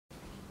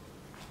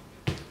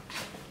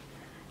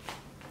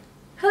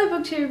Hello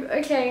booktube.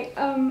 Okay,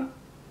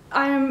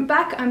 I'm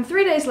back. I'm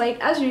 3 days late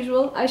as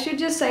usual. I should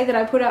just say that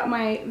I put out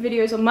my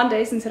videos on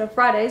Mondays instead of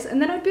Fridays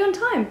and then I'd be on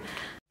time.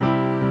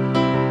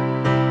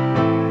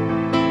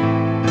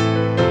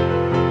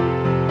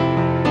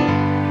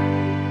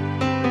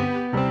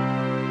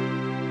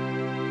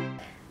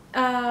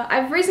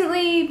 I've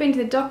recently been to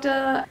the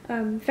doctor,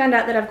 found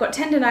out that I've got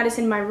tendonitis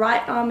in my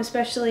right arm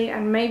especially,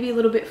 and maybe a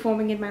little bit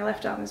forming in my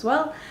left arm as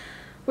well,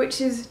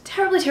 which is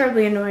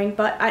terribly annoying,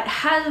 but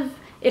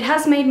it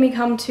has made me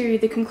come to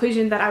the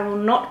conclusion that I will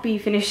not be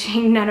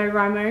finishing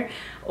NaNoWriMo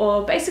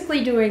or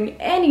basically doing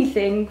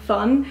anything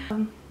fun,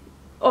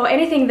 or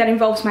anything that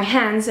involves my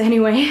hands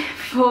anyway,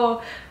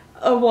 for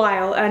a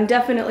while, and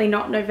definitely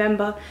not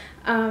November.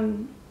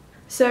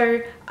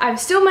 So I've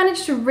still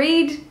managed to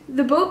read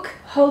the book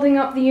Holding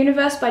Up the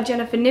Universe by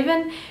Jennifer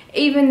Niven,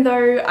 even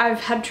though I've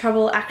had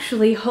trouble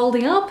actually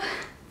holding up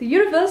the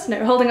universe,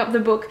 no, holding up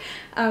the book.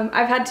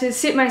 I've had to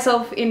sit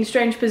myself in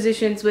strange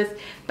positions with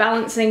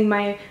balancing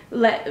my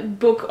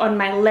book on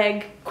my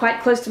leg quite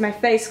close to my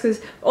face,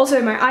 because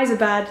also my eyes are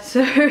bad,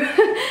 so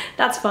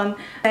that's fun.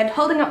 And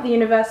Holding Up the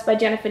Universe by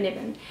Jennifer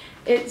Niven.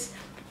 It's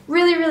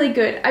really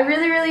good. I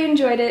really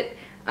enjoyed it.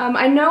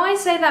 I know I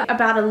say that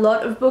about a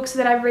lot of books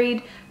that I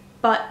read,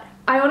 but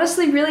I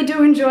honestly really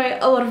do enjoy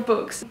a lot of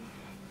books.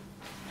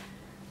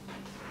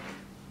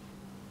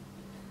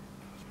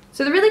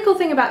 So the really cool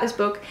thing about this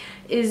book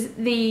is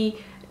the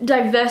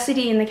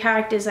diversity in the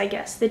characters, I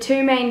guess. The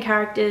two main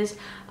characters,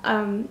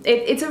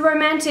 it's a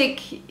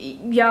romantic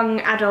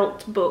young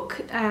adult book,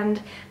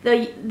 and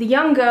the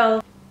young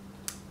girl,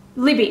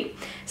 Libby.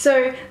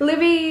 So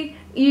Libby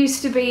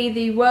used to be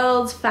the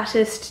world's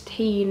fattest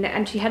teen,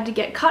 and she had to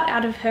get cut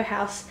out of her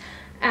house,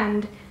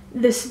 and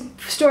this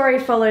story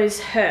follows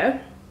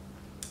her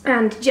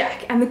and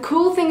Jack. And the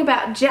cool thing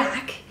about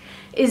Jack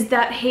is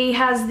that he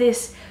has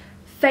this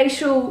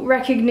facial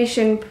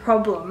recognition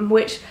problem,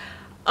 which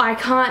I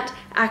can't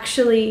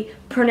actually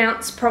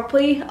pronounce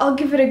properly. I'll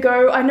give it a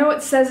go. I know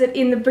it says it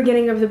in the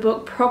beginning of the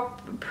book,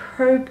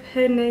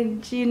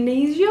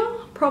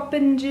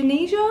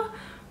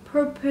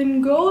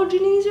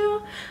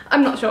 Propingogenesia?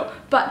 I'm not sure,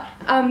 but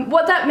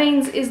what that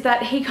means is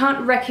that he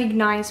can't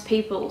recognize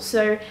people.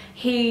 So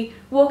he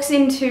walks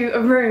into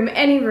a room,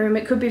 any room,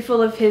 it could be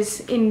full of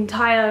his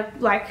entire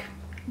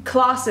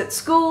class at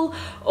school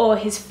or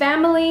his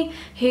family.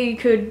 He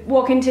could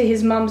walk into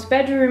his mum's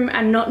bedroom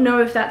and not know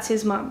if that's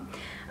his mum.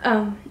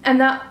 And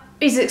that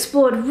is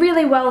explored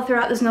really well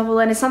throughout this novel,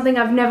 and is something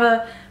I've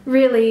never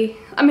really,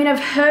 I mean, I've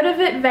heard of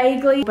it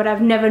vaguely, but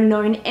I've never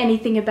known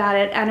anything about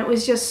it, and it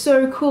was just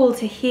so cool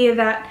to hear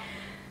that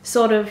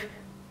sort of,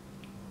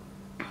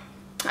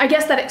 I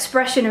guess that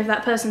expression of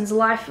that person's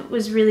life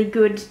was really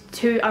good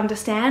to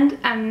understand,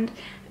 and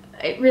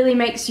it really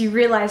makes you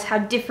realize how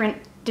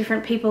different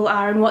people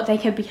are and what they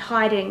could be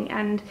hiding,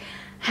 and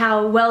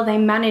how well they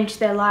manage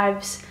their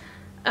lives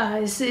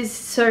is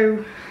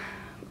so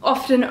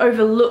often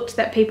overlooked,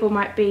 that people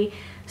might be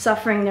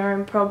suffering their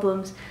own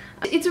problems.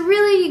 It's a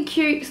really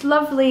cute,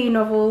 lovely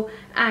novel,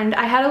 and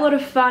I had a lot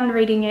of fun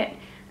reading it,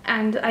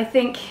 and I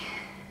think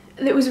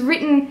it was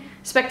written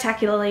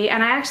spectacularly.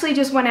 And I actually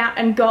just went out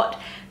and got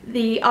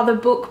the other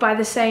book by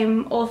the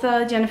same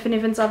author, Jennifer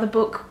Niven's other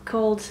book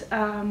called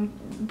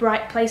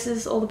Bright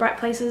Places, All the Bright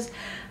Places.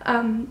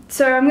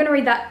 So I'm going to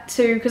read that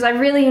too, because I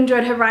really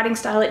enjoyed her writing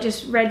style. It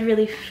just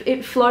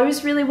it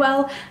flows really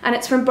well, and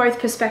it's from both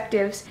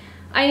perspectives.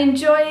 I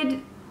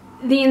enjoyed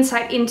the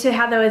insight into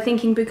how they were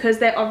thinking, because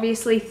they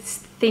obviously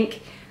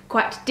think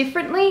quite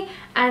differently,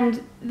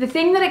 and the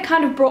thing that it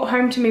kind of brought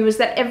home to me was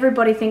that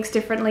everybody thinks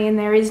differently and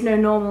there is no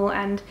normal,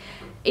 and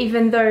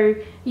even though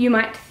you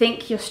might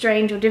think you're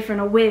strange or different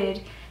or weird,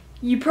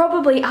 you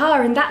probably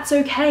are, and that's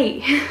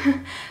okay.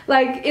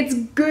 Like, it's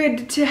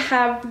good to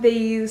have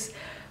these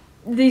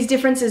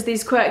differences,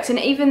 these quirks, and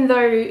even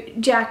though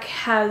Jack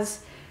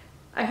has,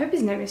 I hope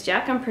his name is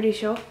Jack, I'm pretty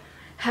sure,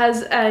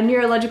 has a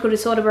neurological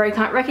disorder where he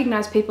can't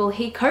recognize people,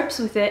 he copes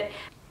with it,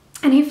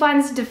 and he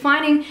finds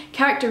defining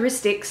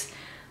characteristics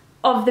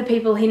of the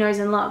people he knows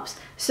and loves.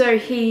 So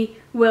he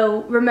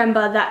will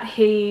remember that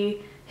his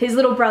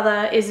little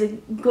brother is a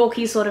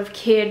gawky sort of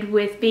kid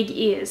with big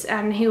ears,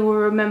 and he will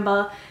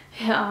remember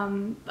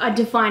a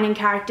defining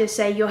character,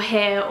 say your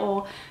hair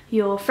or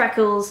your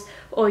freckles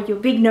or your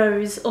big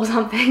nose or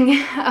something,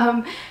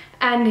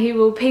 and he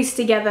will piece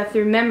together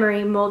through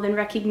memory more than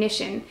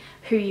recognition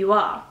who you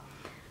are.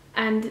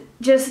 And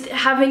just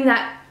having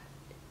that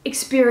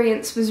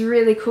experience was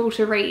really cool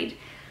to read.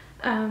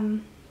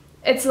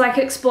 It's like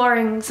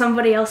exploring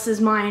somebody else's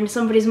mind,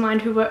 somebody's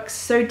mind who works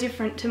so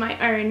different to my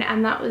own,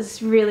 and that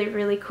was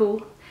really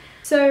cool.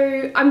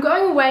 So I'm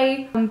going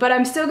away, but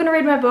I'm still gonna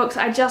read my books.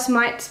 I just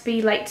might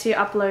be late to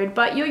upload,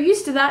 but you're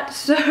used to that,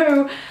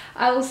 so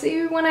I'll see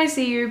you when I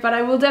see you, but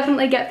I will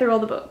definitely get through all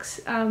the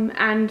books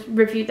and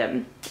review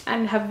them,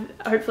 and have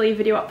hopefully a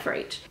video up for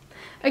each.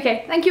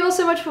 Okay, thank you all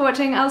so much for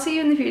watching. I'll see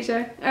you in the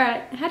future.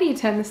 Alright, how do you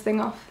turn this thing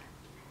off?